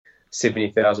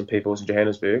70,000 people in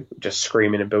Johannesburg just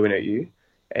screaming and booing at you.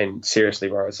 And seriously,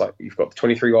 bro, it's like you've got the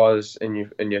 23 guys in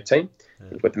your team,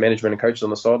 you've got the management and coaches on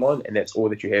the sideline, and that's all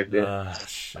that you have there.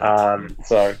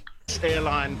 So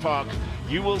Airline Park,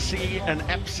 you will see an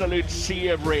absolute sea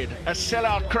of red, a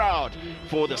sellout crowd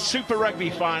for the Super Rugby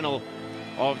final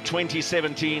of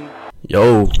 2017.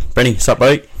 Yo, Benny, what's up,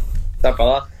 mate? What's up,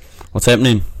 fella? What's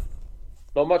happening?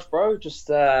 Not much, bro.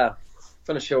 Just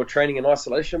finish your training in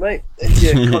isolation, mate.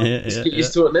 Just get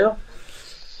used to it now.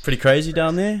 Pretty crazy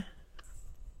down there?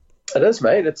 It is,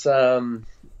 mate. It's the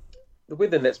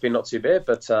weather that's been not too bad,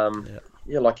 but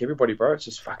like everybody, bro, it's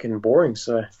just fucking boring.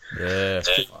 So yeah,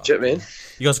 shit, man.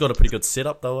 You guys got a pretty good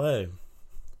setup, though, eh?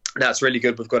 No, it's really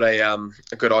good. We've got a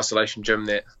good isolation gym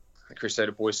that the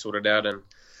Crusader boys sorted out, and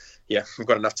yeah, we've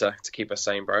got enough to keep us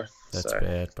sane, bro. That's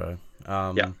bad, bro.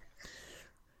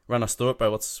 Run us through it,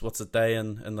 bro. What's a day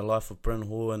in the life of Bryn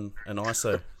Hall and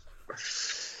ISO?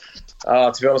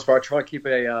 To be honest, bro, I try and keep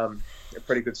a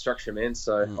pretty good structure, man.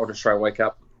 So I'll just try and wake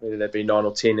up, whether that be 9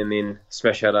 or 10, and then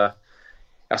smash out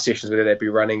our sessions, whether that be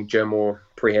running, gym, or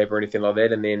prehab or anything like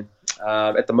that. And then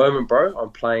at the moment, bro,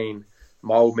 I'm playing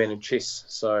my old man in chess.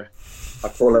 So I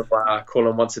call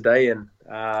him once a day, and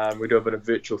we do a bit of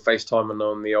virtual FaceTiming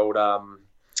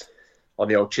on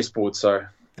the old chessboard. So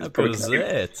how good is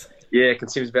that? Yeah, it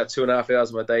consumes about 2.5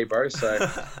 hours of my day, bro. So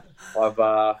I've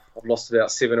lost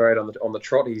about 7 or 8 on the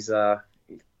trot. He's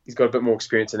got a bit more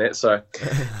experience in that, so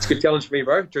it's a good challenge for me,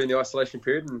 bro, during the isolation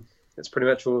period, and that's pretty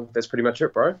much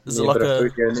it, bro. Is it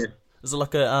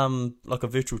like a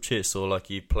virtual chess, or like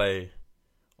you play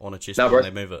on a chessboard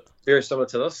and they move it? Very similar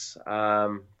to this.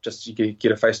 Just you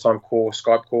get a FaceTime call,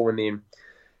 Skype call, and then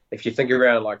if you think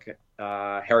around like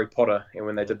Harry Potter, and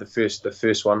when they did the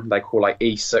first one, they call like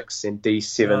E6 and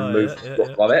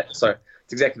D7 like that. So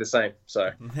it's exactly the same.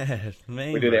 So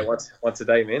we do that once a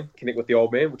day, man. Connect with the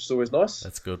old man, which is always nice.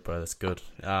 That's good, bro. That's good.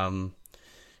 You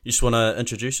just want to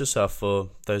introduce yourself for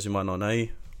those who might not know you?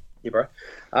 Yeah, bro.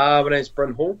 My name's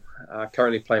Bryn Hall.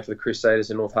 Currently playing for the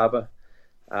Crusaders in North Harbour.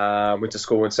 Went to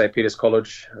school in St. Peter's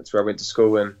College. That's where I went to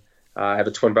school, and I have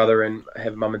a twin brother and I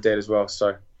have a mum and dad as well.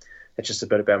 So that's just a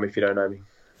bit about me if you don't know me.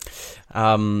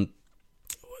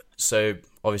 So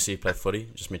obviously you play footy,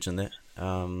 just mentioned that.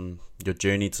 Your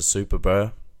journey to Super,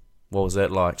 bro, what was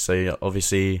that like? So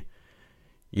obviously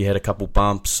you had a couple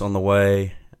bumps on the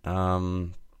way,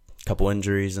 couple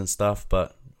injuries and stuff,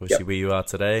 but obviously where you are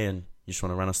today, and you just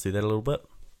want to run us through that a little bit?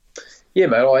 Yeah,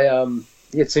 mate.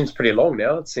 It seems pretty long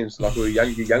now. It seems like we're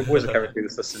young boys are coming through the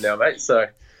system now, mate. So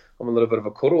I'm a little bit of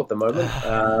a cuddle at the moment.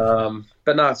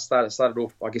 But no, it started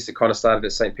off, I guess it kind of started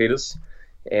at St. Peter's,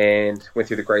 and went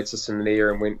through the grade system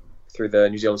there, and went through the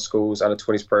New Zealand Schools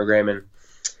under-20s program, and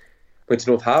went to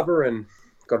North Harbour and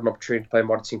got an opportunity to play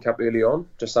Mitre 10 Cup early on,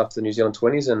 just after the New Zealand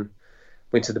 20s, and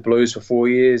went to the Blues for 4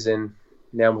 years, and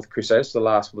now I'm with Crusaders for the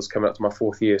last was coming up to my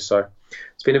 4th year. So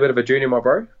it's been a bit of a journey, my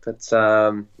bro. But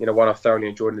one I've thoroughly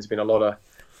enjoyed, and there's been a lot of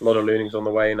learnings on the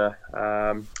way, and a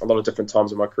lot of different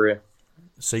times in my career.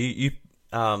 So you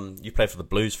played for the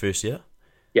Blues first year?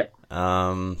 Yeah.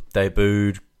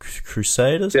 Debuted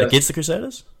Crusaders against the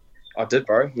Crusaders? I did,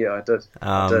 bro. Yeah, I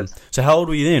did. So how old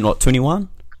were you then? What, 21?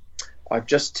 I've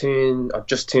just turned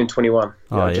 21.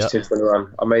 Turned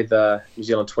 21. I made the New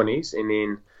Zealand 20s, and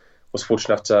then was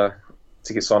fortunate enough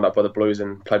to get signed up by the Blues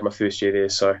and played my first year there.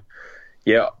 So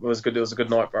yeah, it was good. It was a good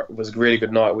night, bro. It was a really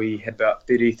good night. We had about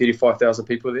 35,000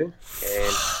 people there, and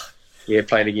yeah,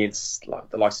 playing against like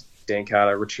the likes of Dan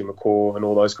Carter, Richie McCaw, and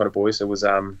all those kind of boys. It was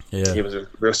it was a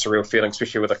real surreal feeling,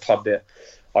 especially with a club that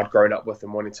I'd grown up with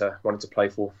and wanted to play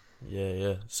for.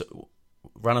 Yeah. So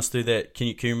run us through that. Can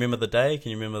you remember the day?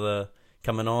 Can you remember the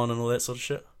coming on and all that sort of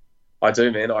shit? I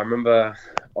do, man. I remember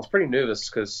I was pretty nervous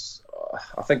because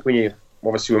I think when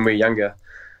we're younger,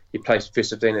 you play first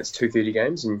 15, it's 2:30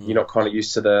 games, and you're not kind of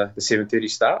used to the 7:30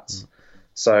 starts.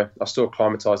 So I was still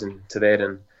acclimatising to that,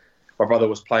 and my brother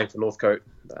was playing for Northcote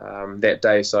that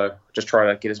day, so just trying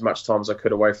to get as much time as I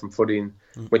could away from footy, and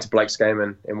went to Blake's game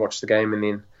and watched the game, and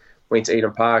then went to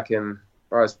Eden Park, and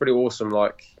bro, it's pretty awesome,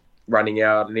 like running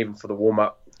out, and even for the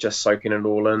warm-up, just soaking it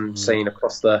all in, seeing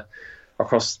across the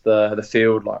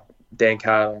field, like Dan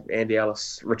Carter, Andy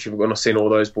Ellis, Richie McCaw, seeing all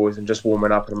those boys and just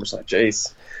warming up, and I'm just like,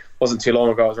 geez, wasn't too long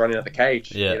ago I was running out the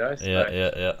cage. Yeah.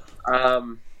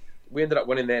 We ended up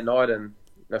winning that night, and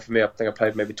for me, I think I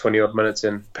played maybe 20 odd minutes,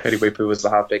 and Petty Weepu was the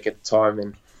halfback at the time,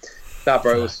 and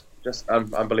bro, it was just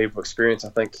unbelievable experience. I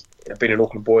think being an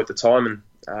Auckland boy at the time,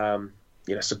 and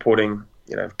supporting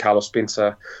Carlos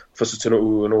Spencer,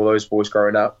 Fusutunu, and all those boys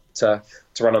growing up to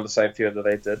run on the same field that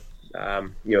they did.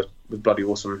 It was bloody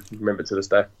awesome. Remember to this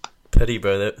day. Pity,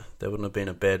 bro. That wouldn't have been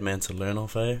a bad man to learn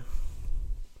off, eh?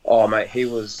 Oh, mate, he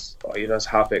was, his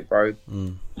halfback, bro.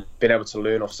 Being able to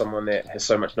learn off someone that has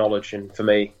so much knowledge. And for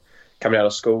me, coming out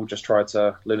of school, just tried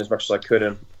to learn as much as I could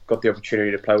and got the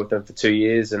opportunity to play with him for 2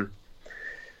 years. And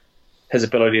his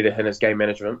ability and his game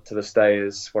management to this day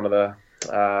is one of the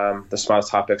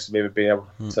smartest halfbacks I've ever been able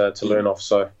to learn off.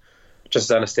 So just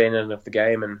his understanding of the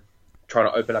game and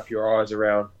trying to open up your eyes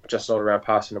around, just not around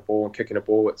passing the ball and kicking the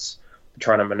ball. It's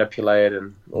trying to manipulate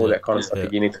and all that kind of stuff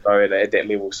that you need to know at that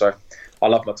level. So I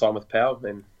love my time with Powell,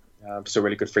 and I'm still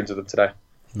really good friends with him today.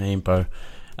 Me and Bo.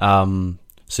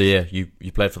 So yeah,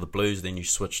 you played for the Blues, then you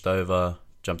jumped over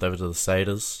to the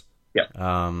Satyrs. Yeah.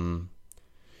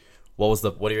 What do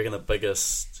you reckon the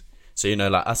biggest? So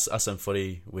like us in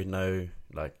footy, we know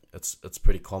like it's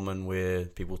pretty common where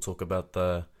people talk about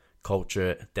the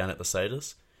culture down at the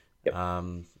Satyrs. Yep.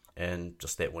 And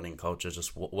just that winning culture,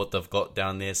 just what they've got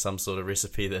down there, some sort of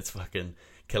recipe that's fucking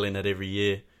killing it every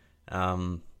year.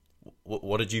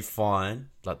 What did you find,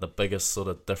 like the biggest sort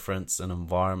of difference in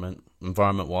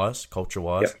environment-wise,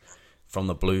 culture-wise, from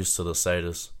the Blues to the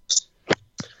Satyrs?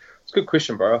 It's a good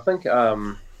question, bro. I think a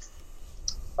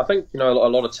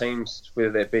lot of teams,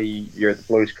 whether that be you're at the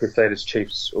Blues, Crusaders,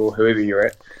 Chiefs, or whoever you're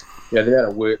at, the amount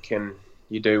of work and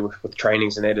you do with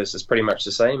trainings and that is pretty much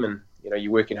the same, and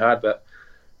you're working hard. But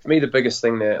for me, the biggest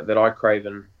thing that I crave,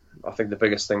 and I think the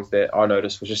biggest things that I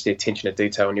noticed was just the attention to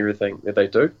detail in everything that they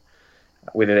do,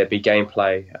 whether that be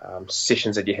gameplay,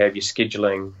 sessions that you have, your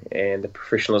scheduling, and the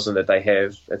professionalism that they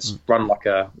have. It's run like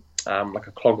a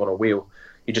clog on a wheel.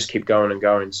 You just keep going and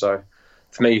going. So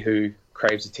for me, who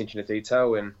craves attention to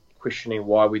detail and questioning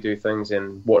why we do things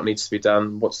and what needs to be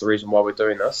done, what's the reason why we're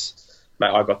doing this, mate,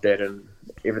 I got that and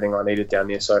everything I needed down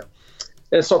there. So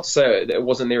it's not to say it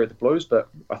wasn't there at the Blues, but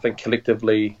I think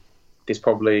collectively there's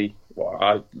probably,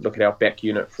 I look at our back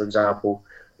unit, for example,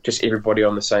 just everybody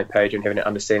on the same page and having an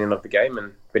understanding of the game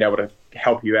and being able to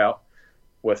help you out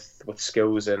with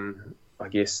skills and I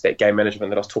guess that game management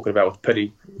that I was talking about with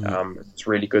Pity. It's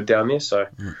really good down there. So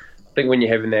I think when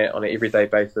you're having that on an everyday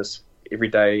basis, every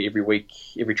day, every week,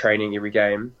 every training, every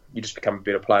game, you just become a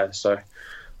better player. So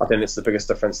I think that's the biggest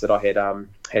difference that I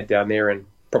had down there, and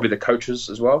probably the coaches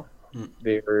as well.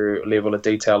 Their level of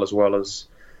detail as well as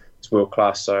world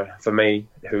class. So for me,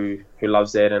 who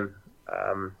loves that and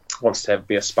wants to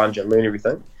be a sponge and learn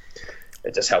everything,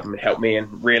 it just helped me,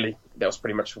 and really that was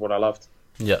pretty much what I loved.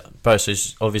 Yeah, both. So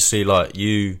obviously, like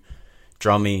you,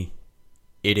 Drummy,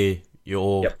 Eddie, you're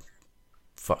all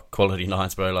quality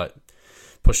nines, bro. Like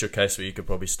push your case where you could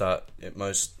probably start at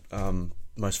most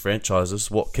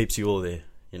franchises. What keeps you all there?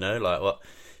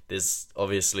 There's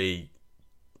obviously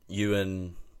you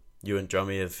and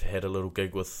Drummy have had a little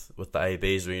gig with the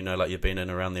ABs where you've been in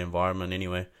and around the environment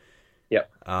anyway. Yep.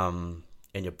 And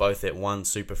you're both at one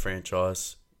super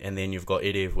franchise, and then you've got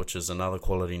Eddie, which is another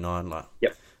quality nine.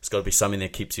 It's got to be something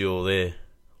that keeps you all there.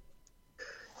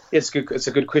 Yeah, it's good. It's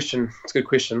a good question. It's a good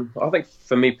question. I think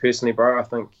for me personally, bro, I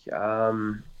think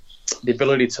the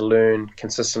ability to learn,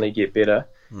 consistently get better,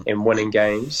 and winning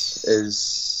games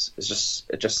is just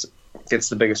gets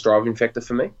the biggest driving factor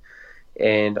for me.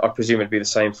 And I presume it'd be the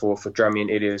same for Drummy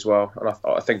and Eddie as well. And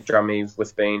I think Drummy,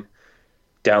 with being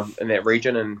down in that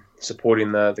region and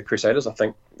supporting the Crusaders, I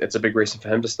think it's a big reason for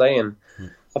him to stay. And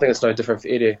I think it's no different for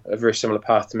Eddie. A very similar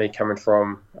path to me, coming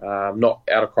from not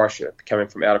out of Christchurch, coming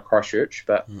from out of Christchurch.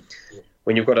 But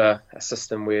when you've got a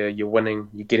system where you're winning,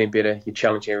 you're getting better, you're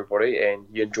challenging everybody, and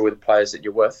you enjoy the players that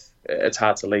you're with, it's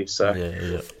hard to leave. So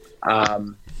I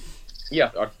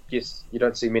guess you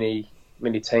don't see many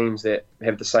teams that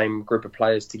have the same group of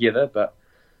players together, but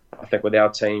I think with our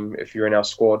team, if you're in our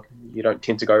squad, you don't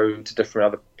tend to go to different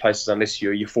other places unless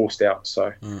you're forced out.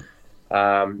 So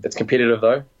it's competitive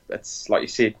though. It's like you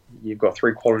said, you've got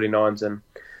 3 quality nines, and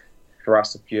for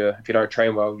us, if you don't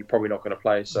train well, you're probably not going to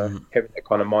play. So having that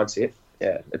kind of mindset,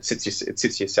 it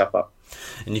sets yourself up.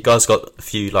 And you guys got a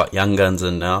few like young guns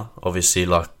in now, obviously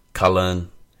like Cullen,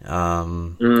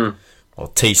 or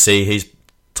TC.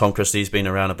 Tom Christie's been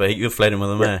around a bit. You're flatting with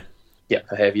him, eh? Yeah,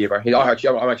 I have, bro.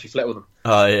 I'm actually flat with him.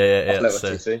 Oh, yeah. Flat with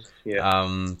TC.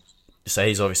 Yeah. So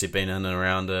he's obviously been in and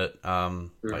around it.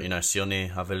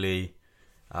 Sione, Havili,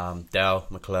 Dow,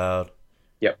 McLeod.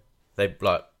 Yep. They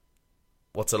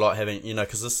what's it like having,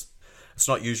 because it's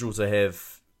not usual to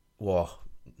have,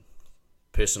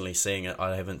 personally seeing it,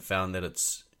 I haven't found that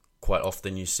it's quite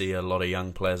often you see a lot of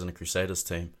young players in a Crusaders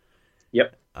team.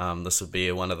 Yep. This would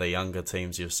be one of the younger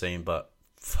teams you've seen, but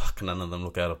fuck, none of them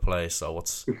look out of place. So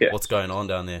what's going on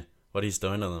down there? What he's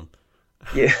doing to them?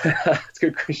 Yeah, it's a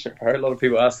good question, bro. A lot of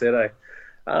people ask that,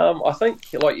 I think,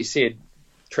 like you said,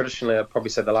 traditionally, I'd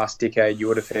probably say the last decade, you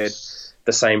would have had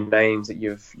the same names that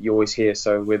you always hear.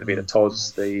 So whether it be the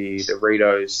Todds, the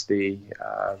Ritos, the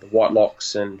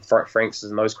Whitelocks and Franks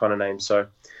and those kind of names. So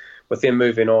with them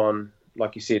moving on,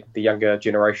 like you said, the younger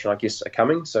generation, I guess, are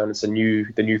coming. So and it's the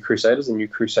new Crusaders, the new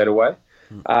Crusader way.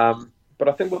 But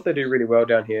I think what they do really well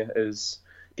down here is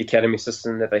the academy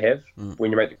system that they have.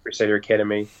 When you make the Crusader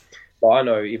Academy, well, I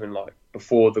know even like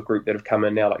before the group that have come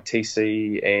in now, like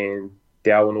TC and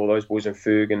Dow and all those boys and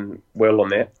Ferg and Will on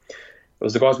that, it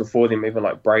was the guys before them, even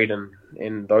like Braden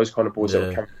and those kind of boys that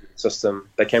were coming through the system.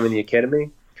 They came in the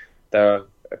academy. They were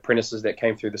apprentices that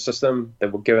came through the system. They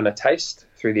were given a taste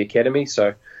through the academy.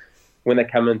 So when they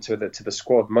come into the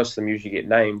squad, most of them usually get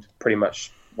named pretty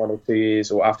much 1 or 2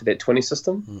 years or after that 20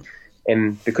 system.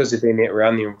 And because they've been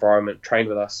around the environment, trained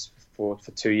with us for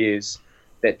 2 years,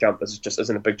 that jump just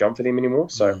isn't a big jump for them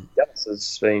anymore. So Dallas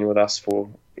has been with us for,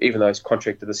 even though he's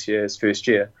contracted this year, his first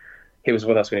year, he was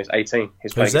with us when he was 18. He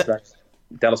was playing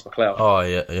Dallas McLeod. Oh,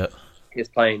 yeah. He was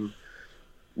playing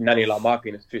Nani Laumapi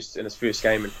in his first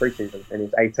game in pre-season, and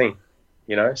he's 18.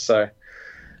 You know, so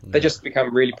they just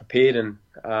become really prepared, and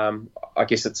I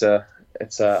guess it's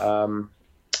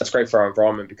great for our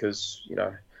environment because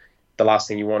the last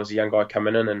thing you want is a young guy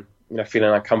coming in and feeling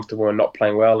uncomfortable and not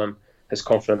playing well, and his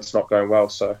confidence not going well.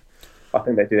 So I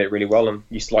think they do that really well, and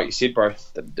like you said, bro,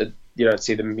 you don't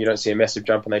see a massive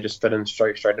jump, and they just fit in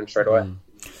straight away.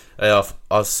 Yeah,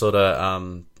 I've sort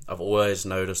of I've always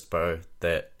noticed, bro,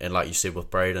 that, and like you said with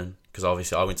Braden, because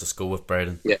obviously I went to school with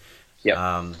Braden. Yeah.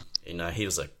 He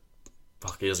was a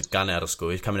gun out of school.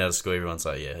 He's coming out of school. Everyone's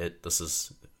like, yeah,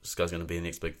 this guy's going to be the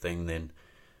next big thing. Then,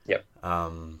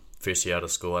 first year out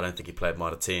of school, I don't think he played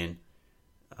Mitre 10.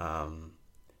 And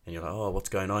you're like, oh, what's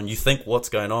going on? You think what's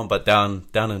going on, but down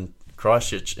in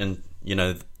Christchurch, and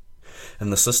in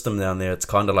the system down there, it's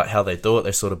kind of like how they do it.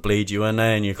 They sort of bleed you in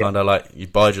there, and you kind of like, you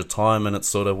bide your time, and it's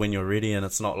sort of when you're ready, and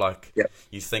it's not like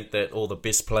you think that all the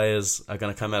best players are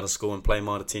going to come out of school and play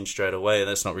Mitre 10 straight away.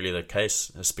 That's not really the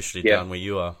case, especially down where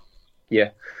you are. Yeah,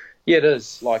 it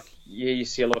is. Like, you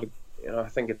see a lot of, I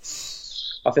think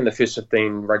the first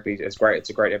 15 rugby is great. It's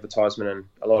a great advertisement, and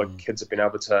a lot of kids have been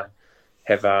able to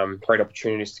have great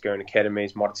opportunities to go in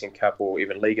academies, Mitre 10 Cup, or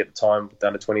even league at the time with the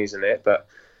under 20s and that. But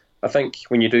I think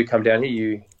when you do come down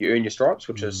here, you earn your stripes,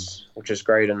 which is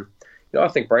great. And I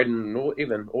think Braden and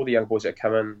even all the young boys that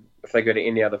come in, if they go to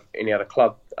any other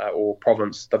club or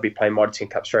province, they'll be playing Mitre 10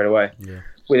 Cup straight away. Yeah.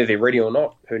 Whether they're ready or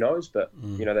not, who knows? But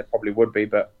they probably would be.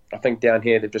 But I think down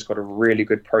here they've just got a really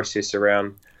good process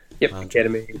around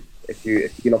academy. If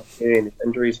you're not preparing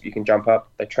injuries, you can jump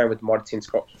up. They train with the Mitre 10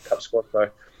 Cup squad, so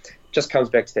it just comes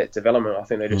back to that development. I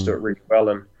think they just do it really well,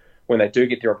 and when they do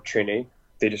get the opportunity,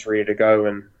 they're just ready to go.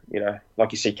 And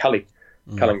like you see, Cullen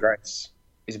Grace,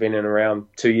 he's been in around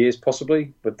 2 years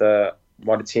possibly with the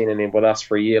Mitre 10, and then with us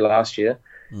for a year last year.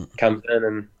 Comes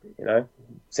in and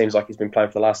seems like he's been playing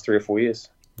for the last 3 or 4 years.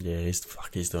 Yeah, he's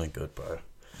doing good, bro.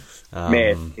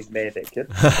 He's mad, that kid.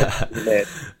 He's mad.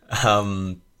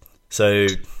 So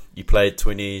you played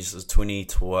 20s,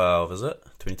 2012, is it?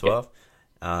 2012.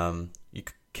 Yeah. You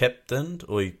captained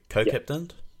or you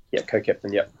co-captained? Yeah,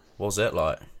 co-captain. Yeah. What was that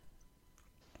like? It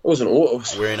wasn't all.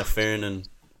 Wearing a fern and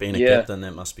being a captain,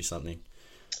 that must be something.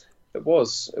 It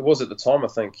was at the time, I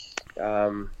think.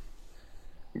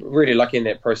 Really lucky in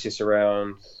that process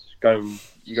around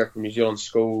you go from New Zealand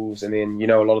schools, and then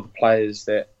a lot of the players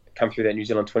that come through that New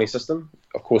Zealand 20 system.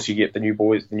 Of course, you get the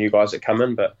new guys that come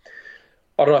in, but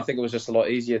I don't know. I think it was just a lot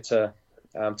easier to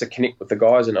connect with the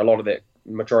guys, and a lot of that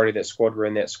majority of that squad were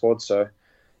in that squad, so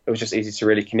it was just easy to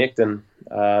really connect. And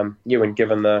when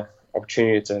given the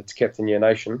opportunity to captain your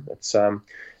nation, it's a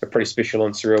pretty special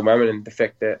and surreal moment. And the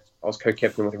fact that I was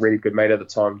co-captain with a really good mate at the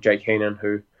time, Jake Heenan,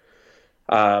 who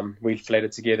we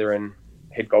flattered together and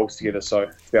had goals together. So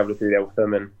to be able to do that with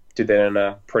him and do that in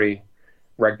a pretty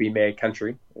rugby mad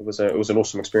country, it was an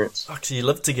awesome experience. Actually, you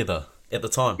lived together at the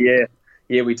time.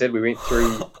 Yeah, we did. We went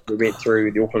through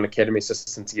the Auckland Academy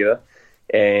system together,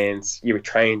 and we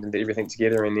trained and did everything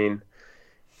together, and then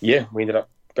we ended up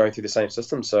going through the same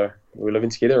system. So we were living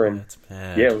together, and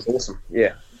it was awesome.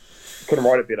 Yeah, couldn't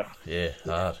write it better. Yeah,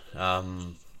 hard.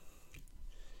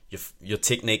 Your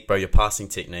technique, bro, your passing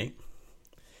technique,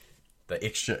 the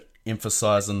extra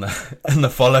emphasis in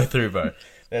the follow through, bro.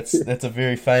 That's a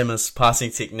very famous passing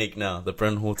technique now, the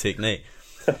Bryn Hall technique.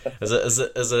 Is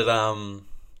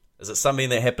it something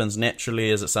that happens naturally?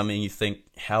 Is it something you think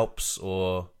helps,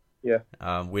 or where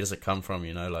does it come from?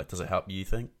 Like, does it help you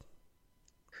think?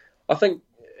 I think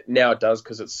now it does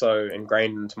because it's so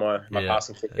ingrained into my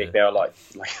passing technique now. Like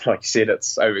you said,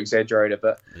 it's over exaggerated.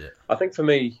 But I think for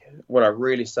me, when I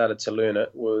really started to learn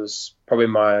it was probably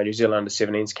my New Zealand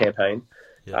under-17s campaign.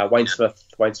 Wayne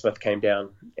Smith came down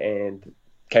and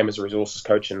came as a resources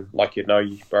coach, and like you know,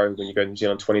 bro, when you go to New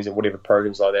Zealand 20s and whatever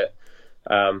programs like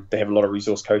that, they have a lot of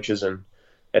resource coaches. And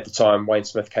at the time, Wayne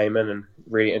Smith came in and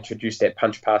really introduced that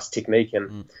punch pass technique,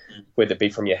 and whether it be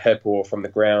from your hip or from the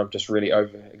ground, just really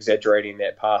over exaggerating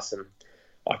that pass. And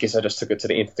I guess I just took it to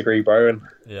the nth degree, bro, and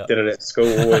did it at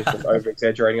school, always just over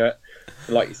exaggerating it.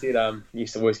 And like you said, you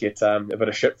used to always get a bit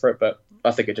of shit for it, but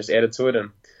I think it just added to it.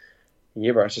 And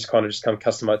yeah, bro, it's just kind of come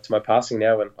customized to my passing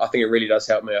now, and I think it really does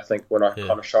help me. I think when I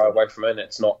kind of shy away from it and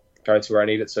it's not going to where I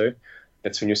need it to,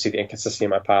 that's when you'll see the inconsistency in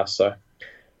my pass. So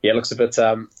yeah, it looks a bit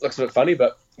funny,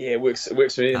 but yeah, it works for me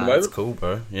in the moment. That's cool,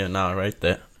 bro. Yeah, no, I rate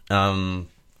that.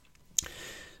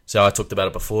 So I talked about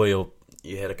it before.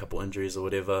 You had a couple injuries or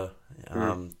whatever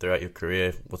throughout your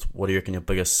career. What do you reckon your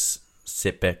biggest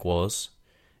setback was,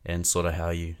 and sort of how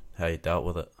you dealt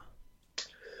with it?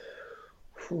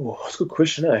 Ooh, that's a good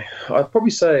question, eh? I'd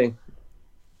probably say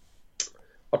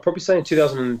in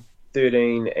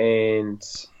 2013 and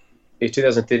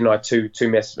 2013 I had two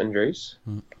massive injuries,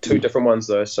 two different ones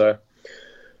though. So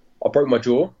I broke my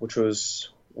jaw, which was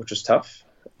tough,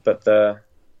 but the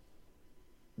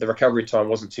recovery time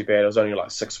wasn't too bad. It was only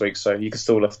like 6 weeks, so you could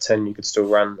still lift 10, you could still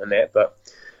run and that. But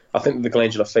I think the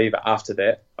glandular fever after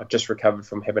that, I just recovered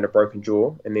from having a broken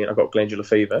jaw, and then I got glandular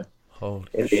fever. And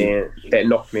then that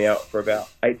knocked me out for about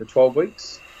 8 to 12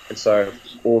 weeks. And so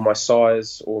all my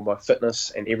size, all my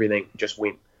fitness and everything just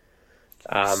went.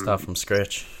 Start from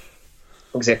scratch.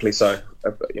 Exactly. So,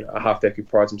 a halfback who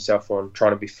prides himself on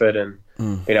trying to be fit and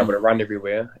being able to run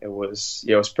everywhere, it was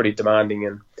pretty demanding,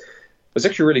 and it was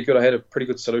actually really good. I had a pretty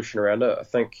good solution around it. I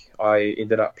think I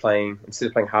ended up playing, instead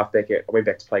of playing halfback, I went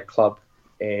back to play club,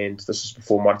 and this was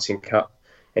before Mitre 10 Cup,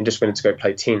 and just went to go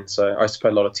play 10. So I used to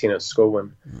play a lot of 10 at school,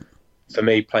 and for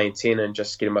me, playing 10 and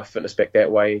just getting my fitness back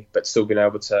that way, but still being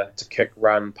able to kick,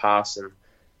 run, pass, and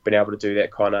being able to do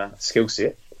that kind of skill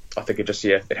set, I think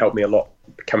it helped me a lot,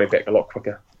 coming back a lot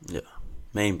quicker. Yeah,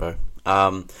 mean, bro.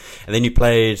 And then you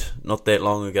played not that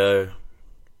long ago.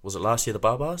 Was it last year, the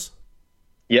Barbars?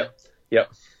 Yep.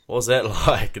 What was that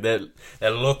like? That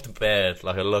looked bad.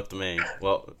 Like, it looked mean.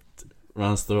 What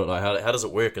runs through it? Like, how does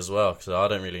it work as well? Because I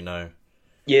don't really know.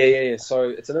 Yeah. So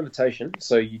it's an invitation.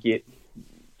 So you're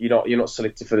not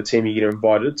selected for the team. You get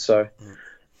invited. So,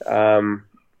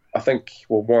 I think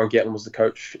Warren Gatlin was the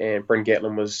coach, and Bryn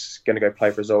Gatlin was going to go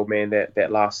play for his old man that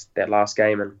last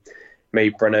game, and me,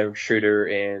 Bruno, Shooter,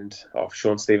 and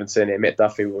Sean Stevenson and Matt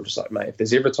Duffy were just like, mate, if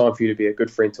there's ever time for you to be a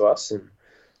good friend to us and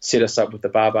set us up with the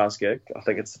Barbars gig, I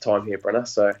think it's the time here, Bruno.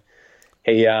 So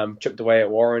he chipped away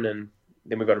at Warren, and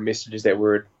then we got a message that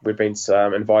we'd been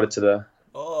invited to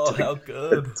how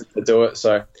good to do it.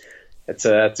 So it's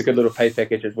a good little pay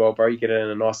package as well, bro. You get it in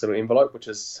a nice little envelope, which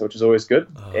is always good.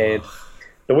 And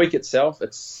the week itself, I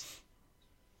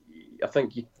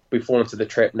think we fall into the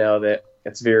trap now that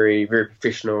it's very, very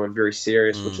professional and very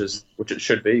serious, which it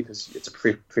should be, because it's a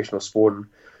professional sport and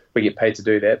we get paid to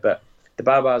do that. But the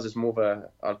Barbars is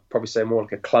I'd probably say more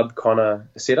like a club kind of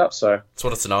setup. So it's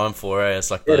what it's known for, eh?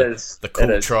 It's like the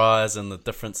cool tries and the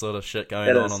different sort of shit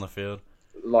going on the field.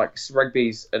 Like,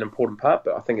 rugby's an important part,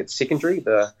 but I think it's secondary.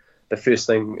 The first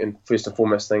and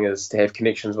foremost thing is to have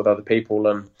connections with other people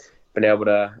and being able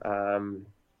to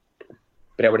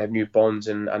have new bonds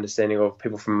and understanding of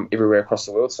people from everywhere across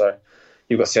the world. So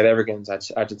you've got South Africans,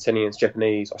 Argentinians,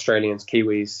 Japanese, Australians,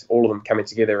 Kiwis, all of them coming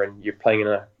together, and you're playing in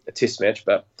a test match.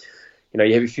 But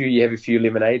you have a few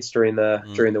lemonades during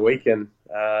the week, and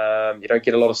you don't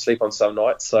get a lot of sleep on some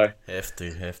nights. So have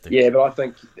to. Yeah, but I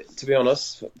think, to be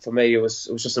honest, for me, it was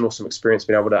just an awesome experience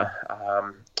being able to,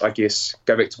 I guess,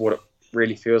 go back to what it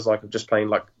really feels like of just playing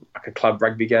like a club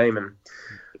rugby game and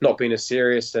not being as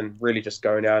serious, and really just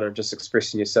going out and just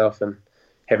expressing yourself and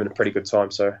having a pretty good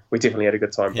time. So we definitely had a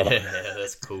good time. Yeah,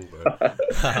 that's cool, bro.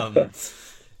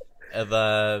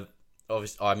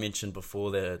 Obviously, I mentioned before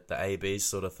the AB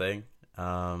sort of thing.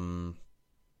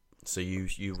 So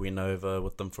you went over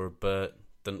with them for a bit,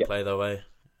 didn't play their way.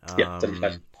 Didn't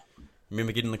play.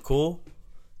 Remember getting the call?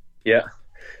 Yeah,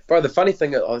 bro. The funny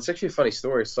thing, it's actually a funny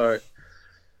story. So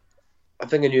I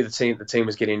think I knew the team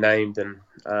was getting named, and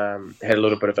had a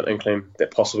little bit of an inkling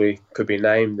that possibly could be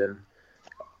named. And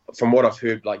from what I've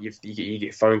heard, like you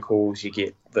get phone calls, you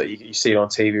see it on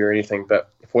TV or anything,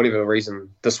 but for whatever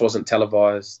reason, this wasn't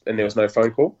televised and there was no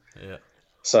phone call. Yeah.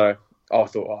 So I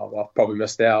thought, I probably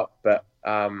missed out, but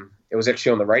it was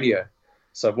actually on the radio.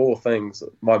 So of all things,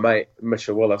 my mate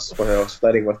Mitchell Willis, when I was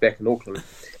studying with back in Auckland,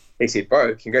 he said,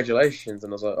 "Bro, congratulations."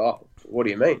 And I was like, "Oh, what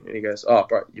do you mean?" And he goes, "Oh,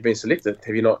 bro, you've been selected.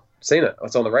 Have you not seen it?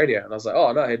 It's on the radio." And I was like,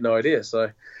 "Oh, no, I had no idea."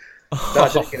 So no, I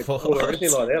didn't get a call or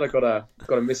anything like that. I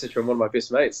got a message from one of my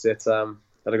best mates that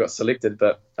I got selected.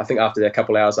 But I think after that, a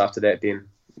couple of hours after that, then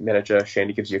manager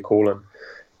Shandy gives you a call and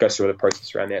goes through the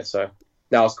process around that. So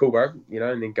no, it was cool, bro.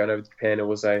 And then going over to Japan, it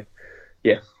was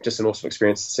just an awesome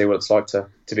experience to see what it's like to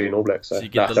be an All Black. So you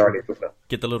get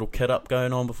the little kit up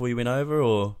going on before you went over,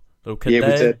 or little kit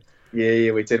day? We did.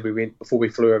 Yeah, we did. We went before we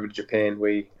flew over to Japan.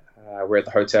 We were at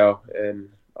the hotel and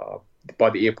by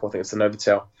the airport. I think it's the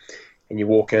Novotel, and you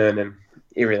walk in and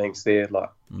everything's there. Like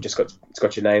it's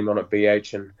got your name on it,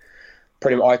 BH, and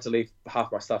pretty much I had to leave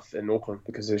half my stuff in Auckland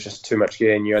because there was just too much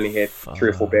gear, and you only had 3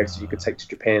 or 4 bags that you could take to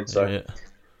Japan. So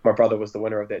my brother was the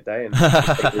winner of that day, and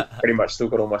pretty much still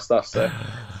got all my stuff. So,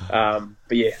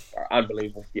 but yeah,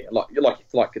 unbelievable. Yeah, like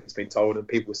it's been told, and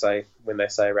people say when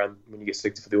you get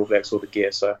selected for the All Blacks, all the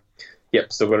gear. So,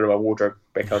 yep, still got it in my wardrobe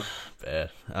back home. Fair.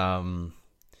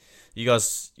 You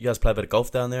guys play a bit of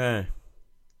golf down there, eh?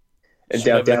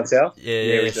 And down south?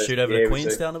 Yeah, shoot over to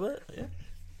Queenstown a bit? Yeah.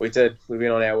 We did. We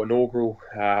went on our inaugural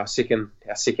second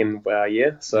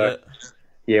year. So,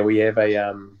 we have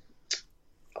a...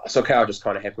 So Carl just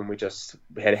kind of happened. We just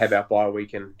had to have our bye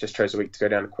week and just chose a week to go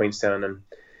down to Queenstown, and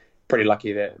pretty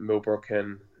lucky that Millbrook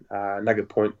and Nugget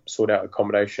Point sorted out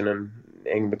accommodation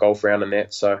and the golf round and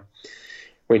that. So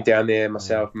went down there,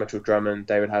 myself, Mitchell Drummond,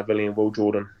 David Harvilli and Will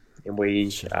Jordan, and we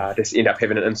just ended up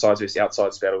having an insides versus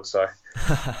outsides battle. So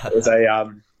it was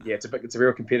it's a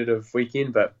real competitive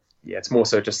weekend, but yeah, it's more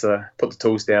so just to put the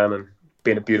tools down and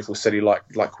be in a beautiful city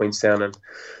like Queenstown and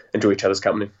enjoy each other's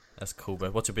company. That's cool,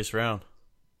 bro. What's your best round?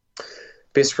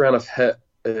 Best round I've hit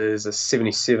is a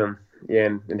 77,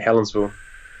 in Helensville.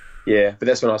 Yeah, but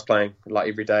that's when I was playing like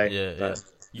every day. Yeah.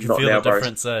 You can feel the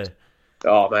difference, eh?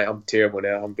 Oh, mate, I'm terrible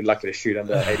now. I'm lucky to shoot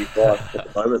under 85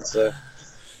 at the moment, so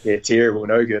yeah, terrible,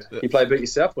 no good. You play a bit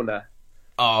yourself or nah?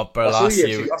 Oh, bro, last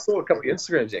year... I saw a couple of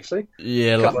Instagrams, actually.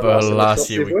 Yeah, bro,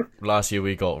 last year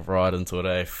we got right into it,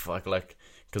 eh? Fuck,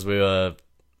 because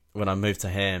when I moved to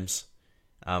Hams,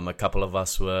 a couple of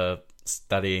us were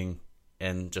studying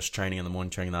and just training in the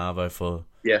morning, training the Arvo for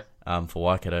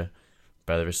Waikato.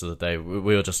 Bro, the rest of the day, we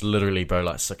were just literally, bro,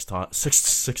 like 6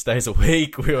 days a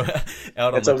week. We were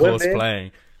out on the course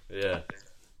playing. Yeah.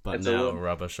 But it's now,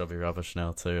 rubbish. I'll be rubbish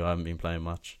now too. I haven't been playing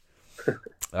much.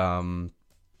 Well,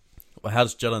 how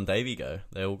does Jill and Davey go?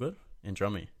 They all good? And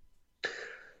Drummy?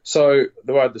 So,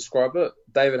 the way I describe it,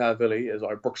 David Harvilli is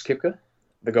like Brooks Koepka.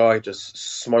 The guy just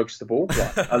smokes the ball,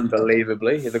 like,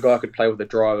 unbelievably. The guy could play with a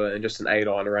driver and just an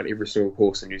 8-iron around every single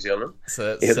course in New Zealand.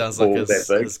 So it sounds like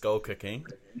his goal kicking.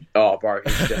 Oh, bro,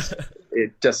 he's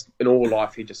just in all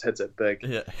life, he just hits it big.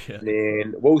 Yeah. And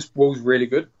then Will's really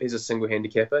good. He's a single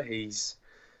handicapper. He's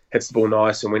hits the ball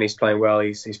nice, and when he's playing well,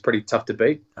 he's pretty tough to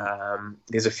beat.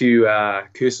 There's a few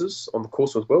curses on the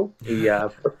course with Will. He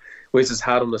wears his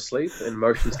heart on the sleeve, and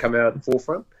emotions come out at the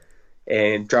forefront.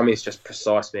 And Drummy's just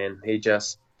precise, man. He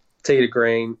just tee to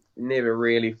green, never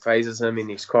really phases him, and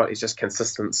he's just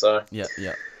consistent. So yeah,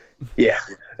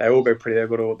 they all go pretty. They've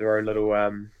got all their own little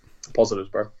positives,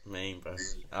 bro. Mean, bro.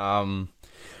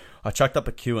 I chucked up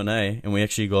a Q&A, and we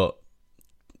actually got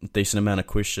a decent amount of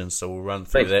questions, so we'll run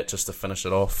through that just to finish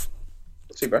it off.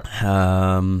 See, bro.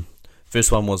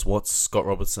 First one was, what's Scott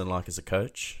Robertson like as a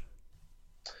coach?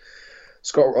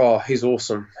 Scott, he's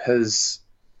awesome.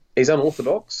 He's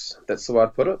unorthodox, that's the way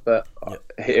I'd put it, but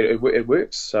it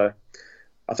works. So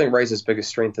I think Razor's biggest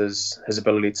strength is his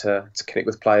ability to connect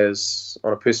with players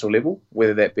on a personal level,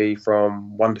 whether that be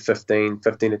from 1 to 15,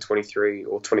 15 to 23,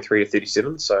 or 23 to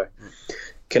 37. So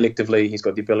collectively, he's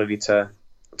got the ability to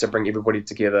bring everybody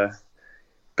together,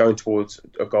 going towards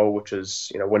a goal, which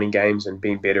is winning games and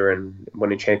being better and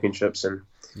winning championships. And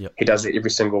he does it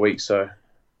every single week. So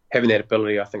having that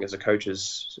ability, I think, as a coach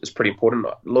is pretty important.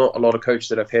 A lot of coaches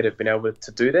that I've had have been able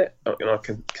to do that on a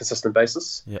consistent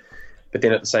basis. Yeah. But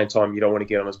then at the same time, you don't want to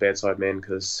get on his bad side, man,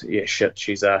 because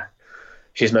she's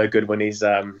no good when he's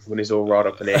all right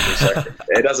up and angry. So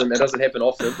it doesn't happen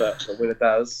often, but when it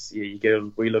does, you get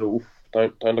a wee little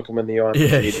don't look him in the eye.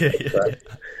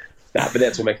 Nah, but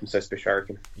that's what makes him so special, I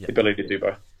reckon. The ability to do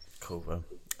both. Cool, bro.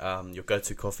 Your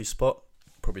go-to coffee spot,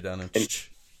 probably down in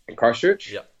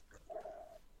Christchurch. Yeah.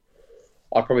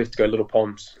 I'd probably have to go Little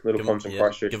Ponds in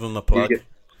Christchurch. Give them a plug.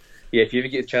 If you ever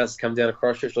get a chance to come down to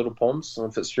Christchurch, Little Ponds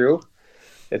on Fitzgerald,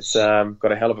 it's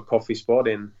got a hell of a coffee spot,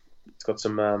 and it's got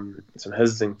some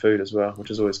hizzing food as well, which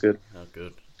is always good. Oh,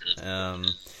 good.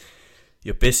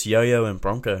 Your best yo-yo and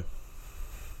Bronco?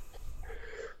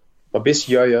 My best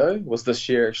yo-yo was this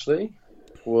year, actually.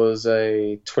 Was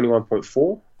a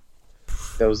 21.4.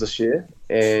 That was this year.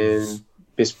 And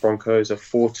best Broncos are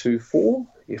 424.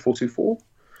 Yeah, 424.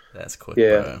 That's quick,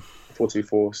 Yeah, bro.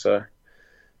 424. So,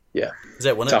 yeah. Does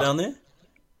that win it Tough. down there?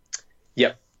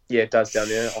 Yep. Yeah, it does down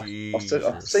there. I've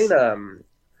Jesus. seen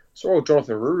saw old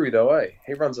Jonathan Ruru though, eh?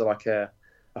 He runs like a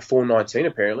 419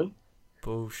 apparently.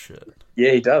 Bullshit.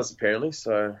 Yeah, he does apparently.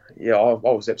 So yeah, I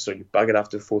was absolutely buggered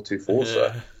after 424.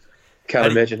 So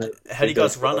can't imagine it. How do you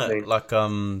guys run it? Like,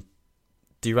 do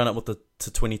you run it with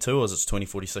to 22 or is it 20,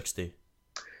 40, 60?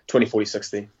 20, 40,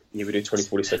 60. Yeah, we do 20,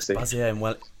 40, 60. Yeah, and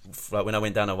like when I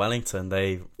went down to Wellington,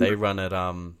 they run it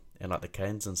in like the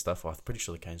Canes and stuff. I'm pretty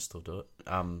sure the Canes still do it.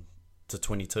 To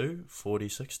 22, 40,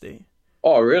 60.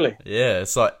 Oh, really? Yeah,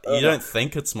 it's like you don't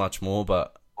think it's much more,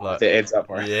 but like It adds up,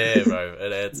 bro. Yeah, bro,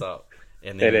 it adds up.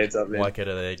 And then It adds up, man.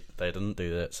 Waikato, they didn't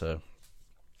do that, so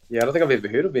Yeah, I don't think I've ever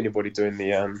heard of anybody doing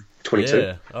the 22.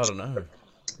 yeah, I don't know.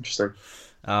 Interesting.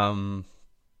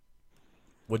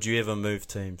 Would you ever move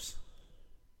teams?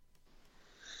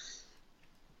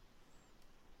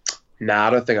 Nah, I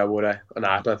don't think I would.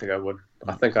 Nah, I don't think I would.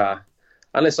 I think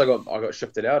unless I got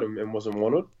shifted out and wasn't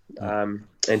wanted,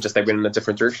 and just they went in a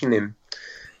different direction, then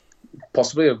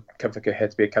possibly I think it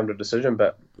had to be a come to a decision.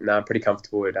 But nah, I'm pretty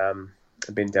comfortable with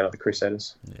being down at the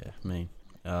Crusaders. Yeah, me.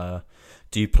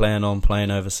 Do you plan on playing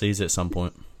overseas at some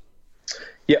point?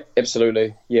 Yeah,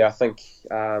 absolutely. Yeah, I think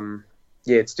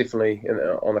it's definitely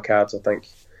on the cards. I think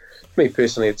for me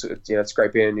personally, it's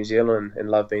great being in New Zealand and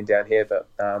love being down here. But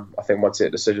I think once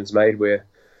that decision's made, where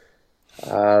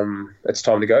it's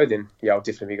time to go, then yeah, I'll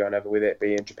definitely be going over, whether it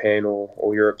be in Japan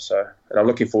or Europe. So, and I'm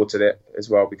looking forward to that as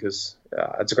well because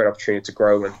it's a great opportunity to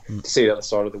grow and to see the other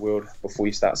side of the world before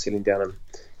you start settling down and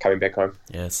coming back home.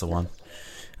 Yeah, it's the one.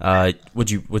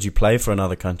 Would you play for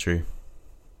another country?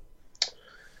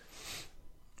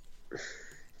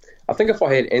 I think if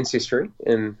I had ancestry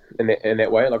in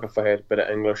that way, like if I had a bit of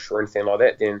English or anything like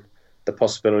that, then the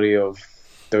possibility of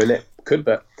doing that could.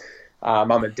 But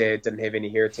mum and dad didn't have any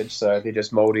heritage, so they're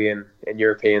just Māori and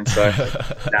European. So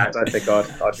I don't think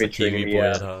I'd venture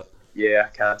anywhere. Yeah,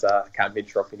 can't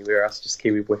venture off anywhere else. Just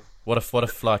Kiwi boy. What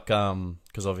if like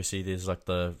because obviously there's like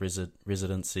the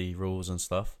residency rules and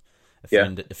stuff.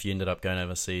 If you ended up going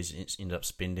overseas, you ended up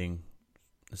spending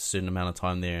a certain amount of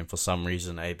time there, and for some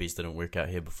reason ABs didn't work out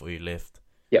here before you left.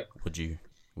 Yep. Would you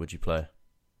play?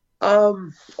 I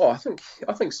think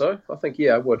so. I think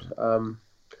I would.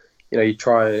 You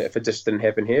try if it just didn't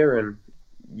happen here, and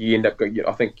you end up.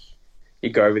 I think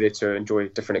you go over there to enjoy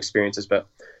different experiences. But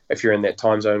if you're in that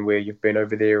time zone where you've been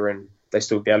over there and they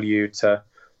still value you to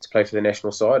play for the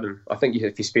national side, and I think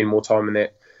if you spend more time in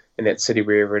that city,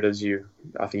 wherever it is,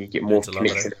 I think you get more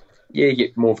connection. Yeah, you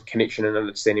get more of a connection and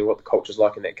understanding what the culture's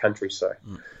like in that country. So,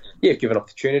 if given an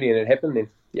opportunity and it happened, then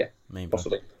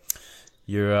possibly.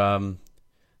 Your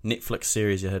Netflix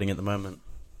series you're hitting at the moment?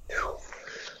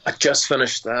 I just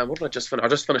finished. What did I just finish? I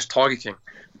just finished Tiger King.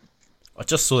 I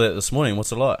just saw that this morning.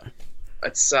 What's it like?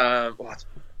 It's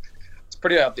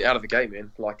pretty out of the gate,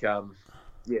 man. Like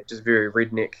just very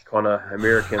redneck kind of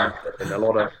American, and a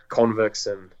lot of convicts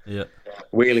and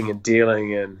wheeling and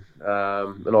dealing, and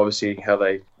obviously how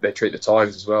they treat the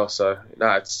tigers as well. So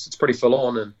no, it's pretty full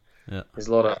on, and there's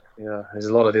a lot of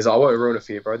I won't ruin it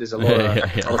for you, bro. There's a lot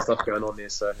of stuff going on there,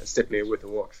 so it's definitely worth a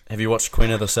watch. Have you watched Queen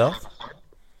of the South?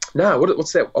 No,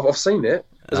 what's that? I've seen that.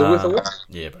 Is it worth a watch?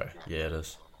 Yeah, bro. Yeah, it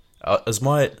is. Is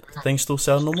my thing still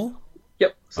sound normal?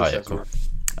 Yep. Cool.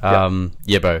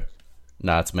 Yeah, bro.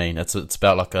 Nah, it's mean. It's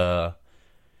about like a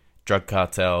drug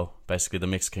cartel, basically the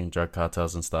Mexican drug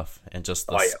cartels and stuff, and just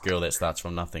this girl that starts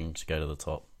from nothing to go to the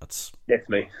top. It's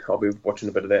definitely. I'll be watching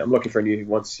a bit of that. I'm looking for a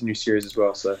new series as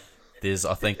well. So there's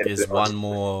one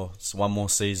more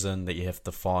season that you have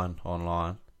to find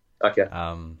online. Okay.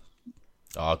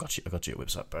 I got you a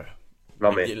website, bro.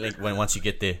 No, man. Once you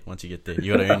get there,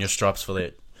 you got to earn your stripes for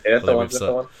that. Yeah, that's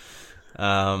the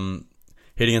one.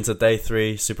 Heading into day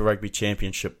 3, Super Rugby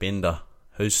Championship bender.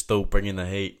 Who's still bringing the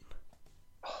heat?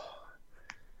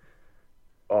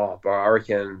 Oh, bro,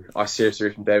 I seriously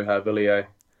reckon David Havili.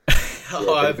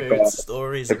 I've heard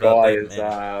stories about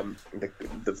that, man.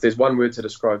 There's one word to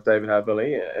describe David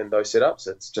Havili and those setups.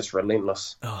 It's just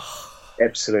relentless.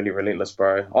 Absolutely relentless,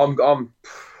 bro.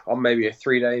 I'm maybe a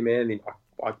 3-day man.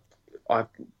 I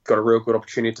got a real good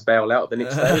opportunity to bail out the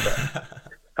next day. But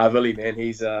Havili, man,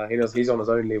 he's on his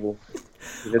own level.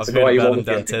 That's I've heard about him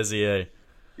down Tassie,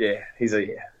 Yeah, he's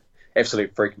a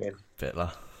absolute freak, man.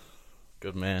 Bettler.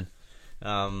 Good man.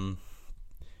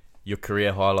 Your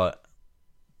career highlight?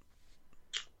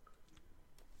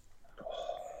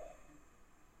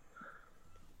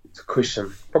 It's a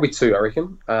question. Probably 2, I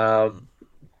reckon.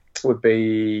 Would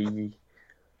be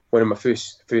winning my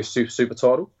first super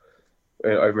title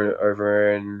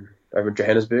over in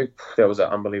Johannesburg. That was an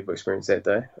unbelievable experience that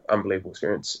day. Unbelievable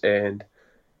experience, and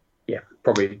yeah,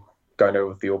 probably going over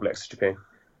with the All Blacks to Japan.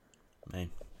 Man,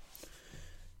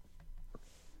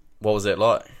 what was that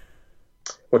like?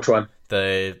 Which one?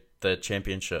 The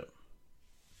championship.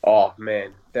 Oh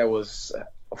man, that was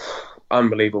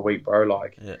unbelievable week, bro.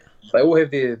 Like Yeah. they're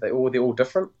all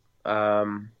different.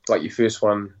 Like your first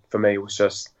one for me was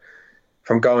just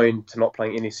from going to not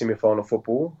playing any semi-final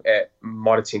football at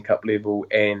Mitre 10 Cup level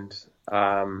and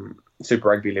Super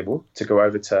Rugby level to go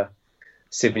over to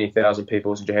 70,000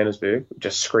 people in Johannesburg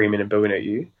just screaming and booing at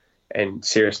you. And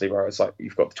seriously, bro, it's like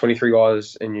you've got 23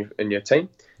 guys in your team,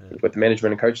 you've got the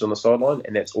management and coaches on the sideline,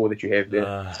 and that's all that you have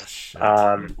there.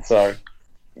 So,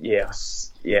 yeah,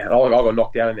 I got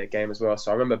knocked out in that game as well.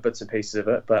 So I remember bits and pieces of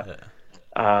it, but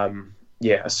a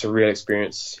surreal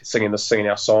experience singing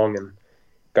our song and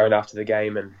going after the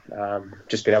game and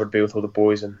just being able to be with all the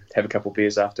boys and have a couple of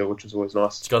beers after, which was always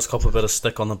nice. Did you guys cop a bit of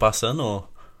stick on the bus in, or?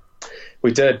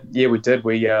 We did. We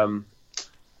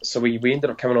ended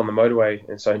up coming on the motorway,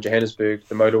 and so in Johannesburg,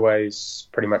 the motorway is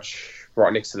pretty much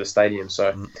right next to the stadium.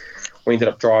 So we ended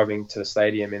up driving to the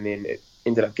stadium, and then it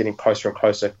ended up getting closer and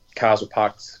closer. Cars were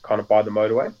parked kind of by the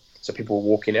motorway, so people were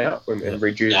walking out in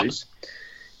red jerseys.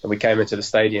 And we came into the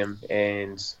stadium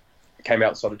and came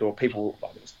outside the door. People,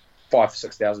 like, there was 5,000 or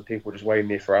 6,000 people just waiting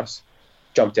there for us.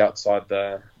 Jumped outside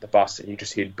the bus, and you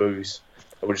just heard boos.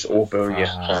 They were just all booing you.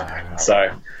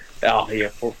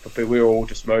 We were all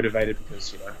just motivated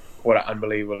because, what an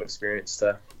unbelievable experience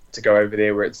to go over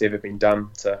there where it's never been done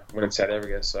to win in South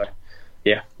Africa. So,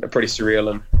 yeah, pretty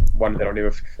surreal and one that I'll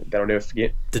never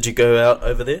forget. Did you go out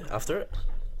over there after it?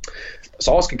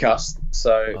 So I was concussed.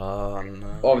 So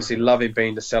no. obviously loving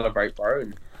being to celebrate, bro,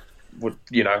 and would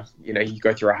you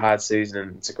go through a hard season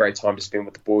and it's a great time to spend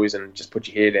with the boys and just put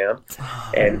your hair down.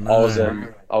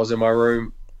 I was in my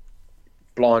room,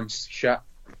 blinds shut,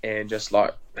 and just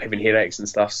like having headaches and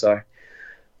stuff. So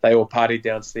they all partied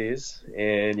downstairs,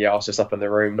 and I was just up in the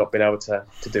room, not being able to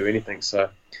do anything. So,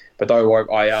 but don't worry,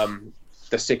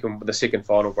 the second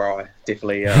final, bro, I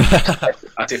definitely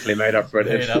made up for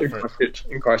it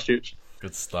in Christchurch.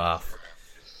 Good stuff.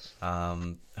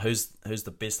 Who's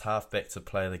the best halfback to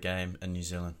play the game in New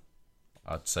Zealand?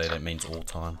 I'd say that means all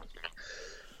time.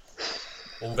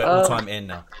 All time and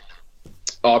now.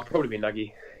 Oh, I'd probably be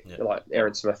Nuggie. Yeah. Like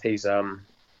Aaron Smith, he's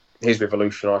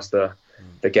revolutionised the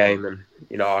game, and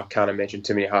I can't imagine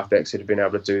too many halfbacks that have been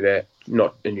able to do that,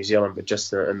 not in New Zealand but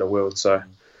just in the world. So,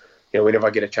 whenever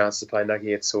I get a chance to play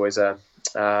Nuggie, it's always an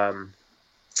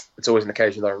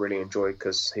occasion that I really enjoy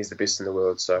because he's the best in the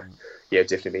world. So, yeah,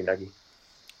 definitely Nuggie.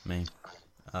 Me,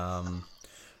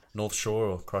 North Shore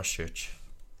or Christchurch?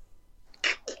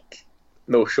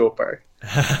 North Shore, bro.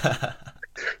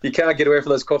 You can't get away from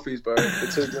those coffees, bro.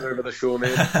 They're too good over the shore,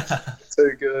 man.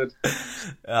 Too good.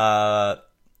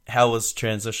 How was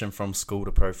transition from school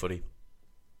to pro footy?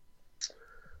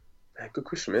 Good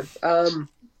question, man.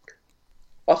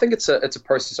 I think it's a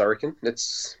process. I reckon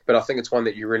but I think it's one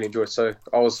that you really enjoy. So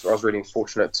I was really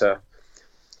fortunate to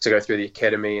go through the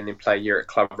academy and then play a year at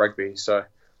club rugby. So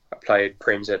I played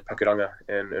prems at Pakiranga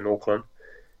in Auckland,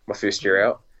 my first year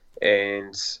out,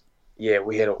 and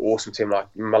we had an awesome team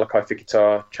like Malakai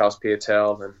Fekitoa, Charles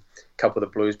Piatel, and a couple of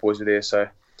the Blues boys were there. So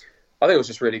I think it was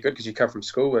just really good because you come from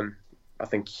school and I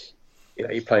think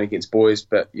you're playing against boys,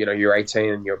 but you're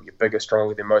 18 and you're bigger,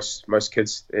 stronger than most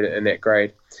kids in that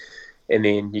grade. And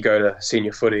then you go to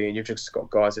senior footy and you've just got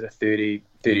guys that are 30,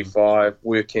 35,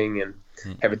 working and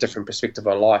have a different perspective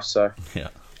on life. So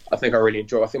I think I really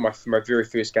enjoy. I think my very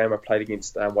first game I played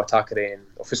against Waitakere and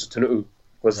Officer Tunu'u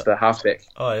was the halfback.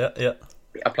 Oh yeah.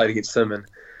 I played against him and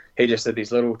he just did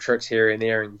these little tricks here and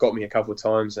there and got me a couple of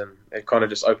times, and it kind of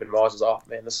just opened my eyes. I was like, oh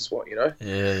man, this is what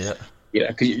Yeah.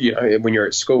 Because when you're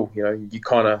at school, you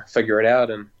kind of figure it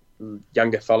out, and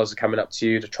younger fellas are coming up to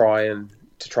you to try and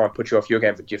put you off your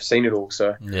game, but you've seen it all.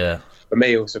 So for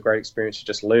me, it was a great experience to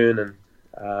just learn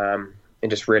and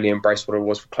just really embrace what it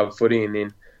was for club footy, and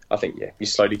then I think you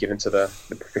slowly get into the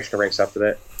professional ranks after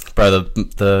that. Bro,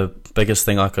 the biggest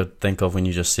thing I could think of when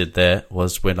you just said that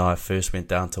was when I first went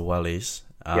down to Wally's,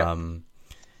 and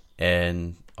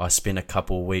I spent a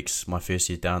couple of weeks my first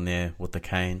year down there with the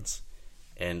Canes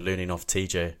and learning off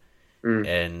TJ.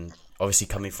 And obviously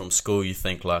coming from school, you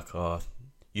think like,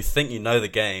 you think you know the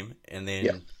game, and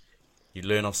then you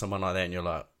learn off someone like that, and you're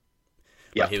like,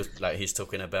 he's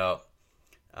talking about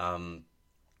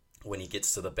when he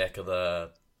gets to the back of the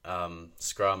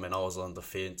scrum, and I was on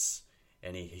defence,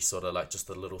 and he sort of like just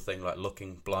a little thing like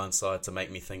looking blindside to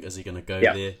make me think, is he going to go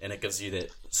there? And it gives you that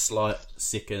slight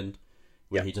second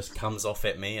where he just comes off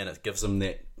at me, and it gives him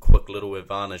that quick little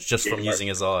advantage just from using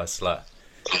his eyes. Like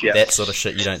that sort of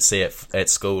shit you don't see at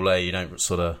school, you don't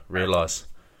sort of realise.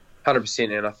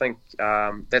 100%, and I think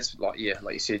that's like you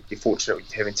said, you're fortunate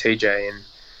with having TJ, and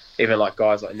even like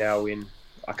guys like now when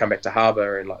I come back to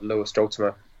Harbour and like Lewis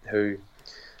Joltimer, who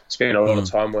spend a lot of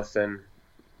time with, and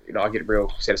I get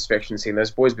real satisfaction seeing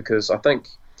those boys, because I think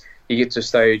you get to a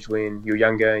stage when you're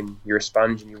younger and you're a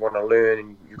sponge and you want to learn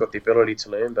and you've got the ability to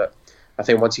learn, but I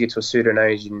think once you get to a certain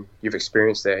age and you've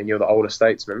experienced that and you're the older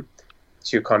statesman,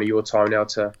 it's your time now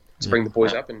to bring the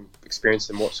boys up and experience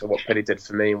them. What Paddy did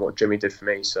for me and what Jimmy did for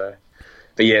me. So,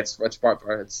 but yeah, it's right,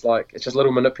 bro. It's just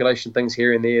little manipulation things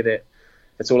here and there that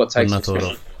it's all it takes.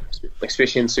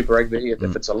 Especially in Super Rugby,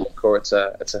 if it's a look or it's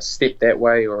a step that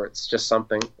way or it's just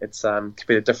something, it's could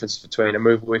be the difference between a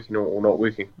move working or not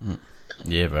working.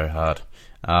 Yeah, very hard.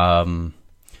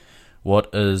 What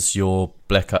is your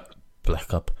backup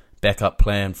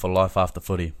plan for life after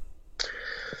footy?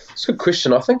 It's a good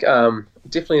question. I think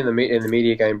definitely in the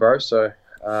media game, bro. So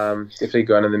definitely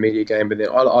going in the media game, but then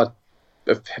I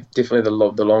definitely the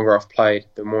longer I've played,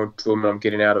 the more enjoyment I'm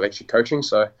getting out of actually coaching.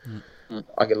 So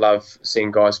I could love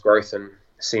seeing guys' growth and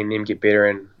seeing them get better,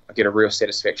 and I get a real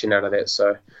satisfaction out of that.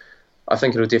 So I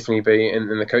think it'll definitely be in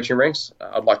the coaching ranks.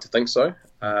 I'd like to think so,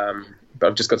 but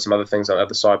I've just got some other things on the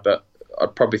other side. But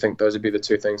I'd probably think those would be the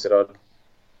two things I'd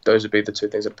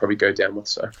probably go down with.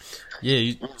 So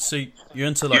yeah, so you're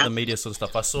into like the media sort of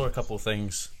stuff. I saw a couple of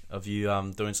things of you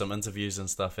doing some interviews and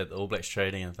stuff at the All Blacks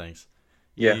trading and things.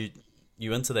 Yeah,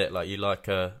 you into that? Like you like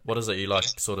what is it? You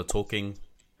like sort of talking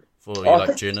for you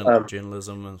like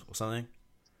journalism or something?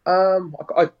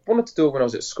 I wanted to do it when I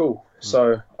was at school.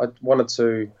 So I wanted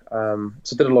to.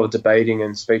 So I did a lot of debating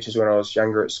and speeches when I was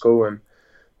younger at school, and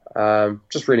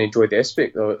just really enjoyed the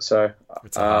aspect of it. So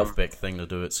it's a halfback thing to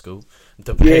do at school,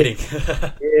 debating.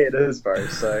 Yeah, it is, bro.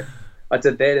 So I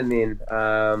did that, and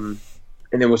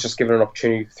then was just given an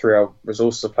opportunity through our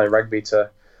resources of playing rugby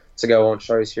to go on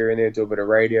shows here and there, do a bit of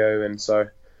radio, and so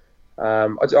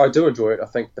I do enjoy it. I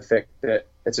think the fact that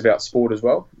it's about sport as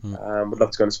well. Would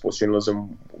love to go in the sports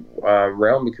journalism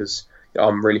realm, because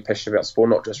I'm really passionate about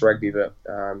sport, not just rugby, but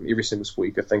every single sport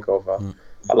you could think of.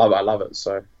 I love it.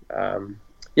 So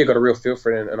got a real feel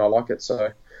for it, and I like it.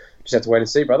 So just have to wait and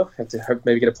see, brother. Have to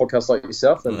maybe get a podcast like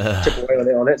yourself and chip away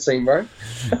on that scene, bro.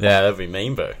 Yeah, that'd be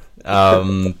mean, bro.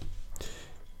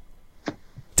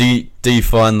 Do you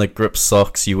find the grip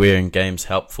socks you wear in games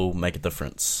helpful, make a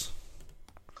difference?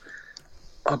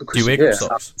 Oh, good do you wear grip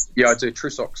socks? Yeah, I do. True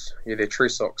socks. Yeah, they're true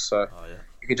socks. So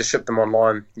you can just ship them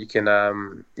online. You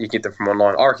can get them from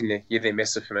online. I reckon they're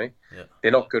massive for me. Yeah.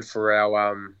 They're not good for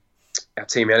our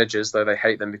team managers, though. They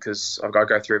hate them because I've got to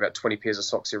go through about 20 pairs of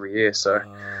socks every year. So,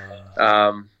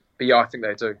 but yeah, I think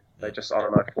they do. They just, I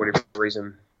don't know, for whatever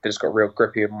reason, they just got real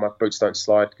grippy and my boots don't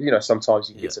slide. Sometimes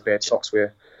you can get some bad socks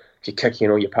where if you're kicking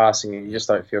or you're passing and you just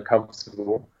don't feel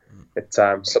comfortable, it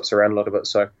slips around a little bit.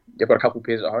 So I've got a couple of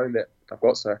pairs at home that I've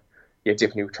got. So yeah,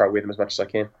 definitely try to wear them as much as I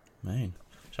can. Man,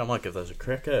 so I might give those a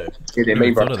crack. Yeah, they're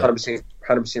mean, bro. 100%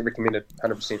 recommended.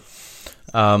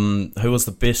 100%. Who was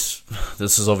the best?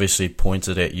 This is obviously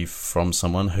pointed at you from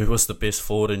someone. Who was the best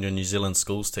forward in your New Zealand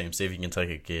schools team? See if you can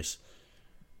take a guess.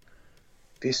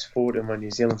 Best forward in my New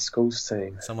Zealand schools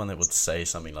team. Someone that would say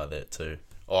something like that too.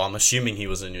 Oh, I'm assuming he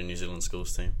was in your New Zealand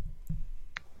schools team.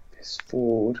 Best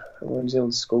forward in my New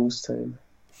Zealand schools team.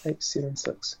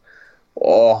 876.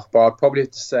 Oh, but I'd probably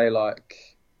have to say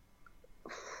like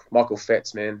Michael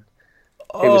Fats, man.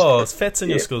 It's Fats in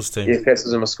your schools team. Yeah, Fats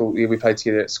was in my school. Yeah, we played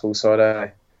together at school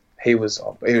side. He was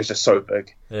just so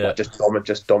big. Yeah. Like,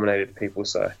 just dominated people.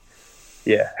 So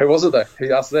yeah, who was it though?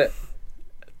 Who asked that?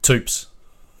 Toops.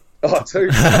 Oh,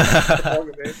 Toops.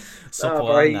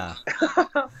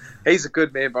 He's a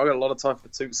good man, bro. I got a lot of time for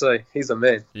Toops. He's a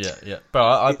man. Yeah. Bro,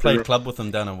 I played club with him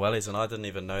down in Wellies, and I didn't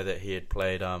even know that he had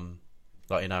played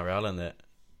like NRL and that.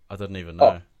 I didn't even know.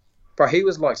 Oh. Bro, he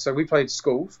was like, so we played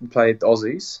schools, we played the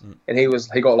Aussies, and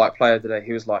he got like player today.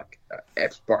 He was like,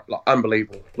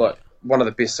 unbelievable, like one of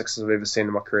the best sixes I've ever seen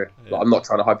in my career. Yeah. Like, I'm not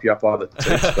trying to hype you up either,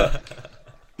 Toops, but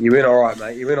you went all right,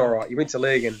 mate. You went all right. You went to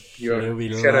league and you were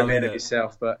a shadow man of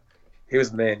yourself, but he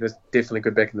was the man. He was definitely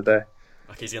good back in the day.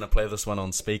 Like he's gonna play this one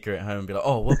on speaker at home and be like,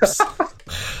 oh, whoops.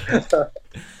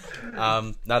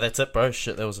 No, that's it, bro.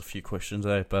 Shit, that was a few questions,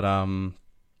 but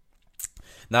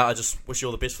I just wish you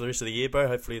all the best for the rest of the year, bro.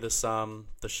 Hopefully this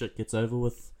shit gets over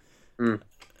with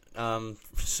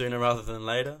sooner rather than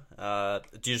later.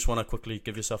 Do you just want to quickly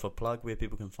give yourself a plug where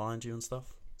people can find you and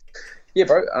stuff? Yeah,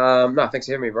 bro. No, thanks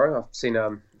for having me, bro. I've seen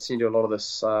you do a lot of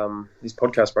these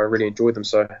podcasts, bro. I really enjoyed them,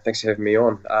 so thanks for having me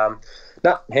on.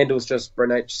 Handle's just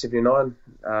BrynH79,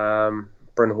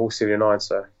 Bryn Hall 79.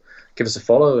 So give us a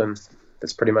follow, and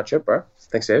that's pretty much it, bro.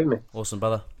 Thanks for having me. Awesome,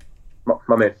 brother.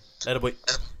 My man. Later, boy.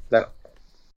 Later.